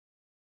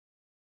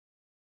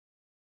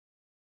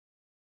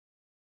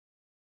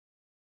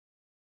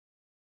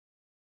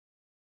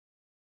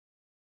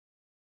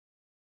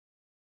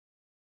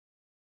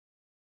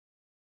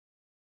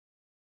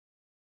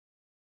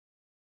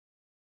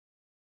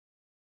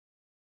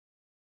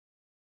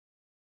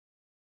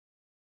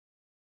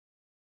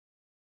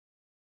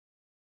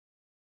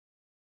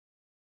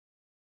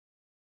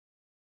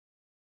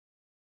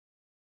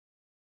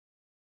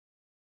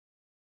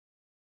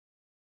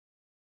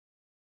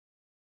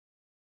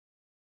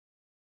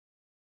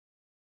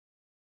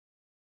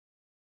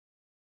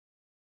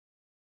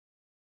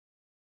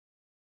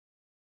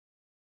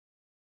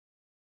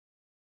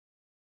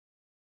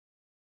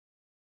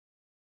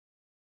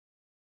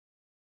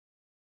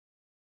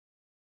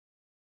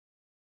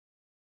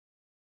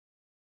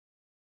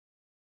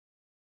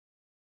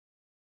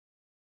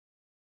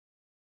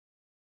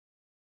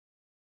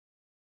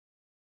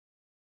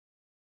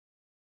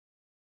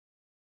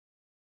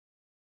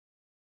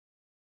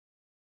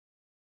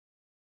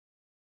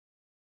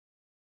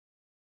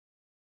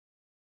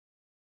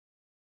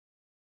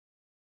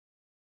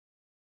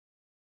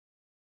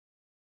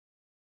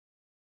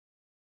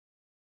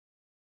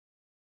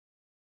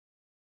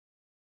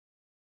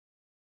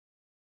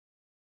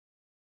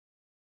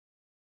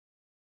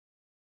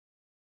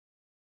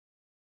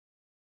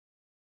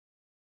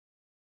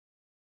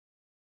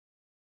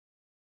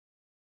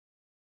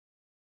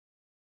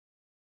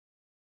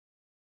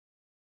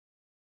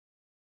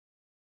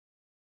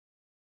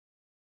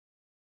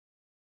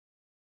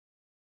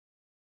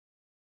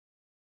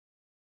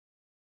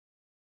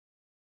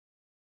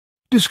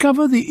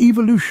Discover the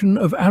evolution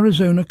of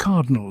Arizona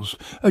Cardinals,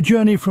 a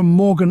journey from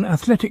Morgan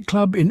Athletic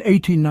Club in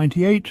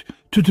 1898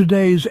 to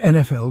today's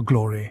NFL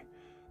glory.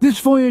 This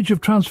voyage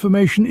of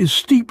transformation is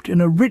steeped in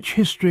a rich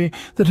history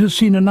that has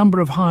seen a number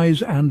of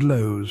highs and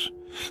lows.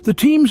 The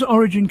team's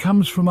origin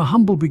comes from a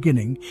humble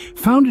beginning,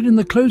 founded in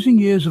the closing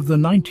years of the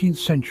 19th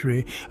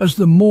century as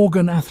the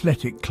Morgan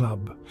Athletic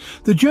Club.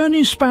 The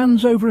journey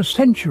spans over a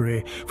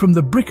century, from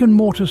the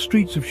brick-and-mortar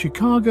streets of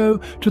Chicago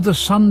to the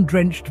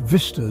sun-drenched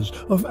vistas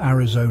of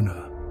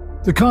Arizona.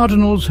 The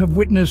Cardinals have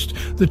witnessed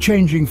the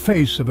changing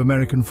face of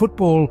American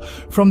football,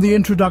 from the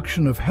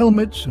introduction of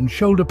helmets and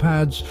shoulder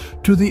pads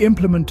to the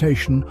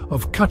implementation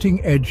of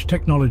cutting-edge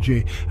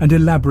technology and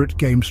elaborate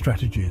game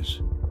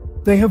strategies.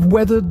 They have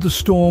weathered the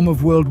storm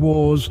of world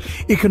wars,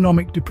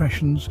 economic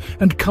depressions,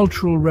 and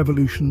cultural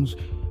revolutions,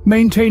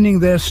 maintaining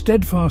their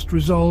steadfast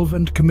resolve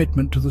and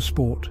commitment to the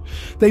sport.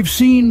 They've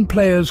seen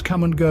players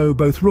come and go,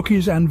 both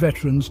rookies and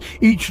veterans,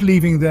 each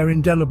leaving their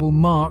indelible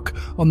mark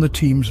on the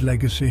team's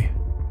legacy.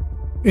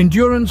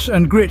 Endurance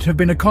and grit have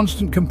been a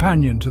constant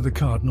companion to the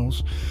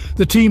Cardinals.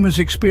 The team has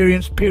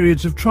experienced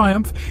periods of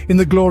triumph in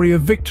the glory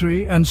of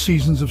victory and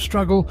seasons of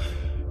struggle,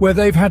 where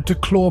they've had to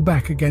claw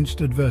back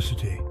against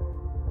adversity.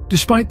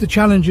 Despite the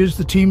challenges,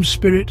 the team's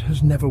spirit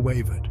has never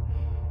wavered.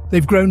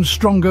 They've grown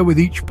stronger with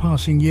each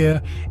passing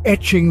year,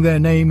 etching their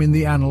name in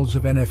the annals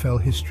of NFL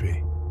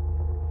history.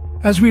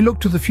 As we look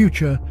to the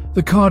future,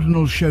 the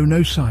Cardinals show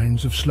no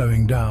signs of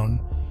slowing down.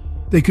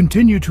 They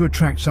continue to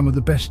attract some of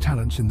the best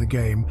talents in the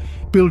game,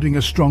 building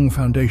a strong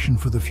foundation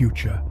for the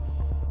future.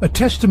 A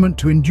testament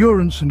to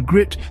endurance and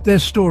grit, their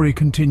story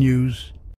continues.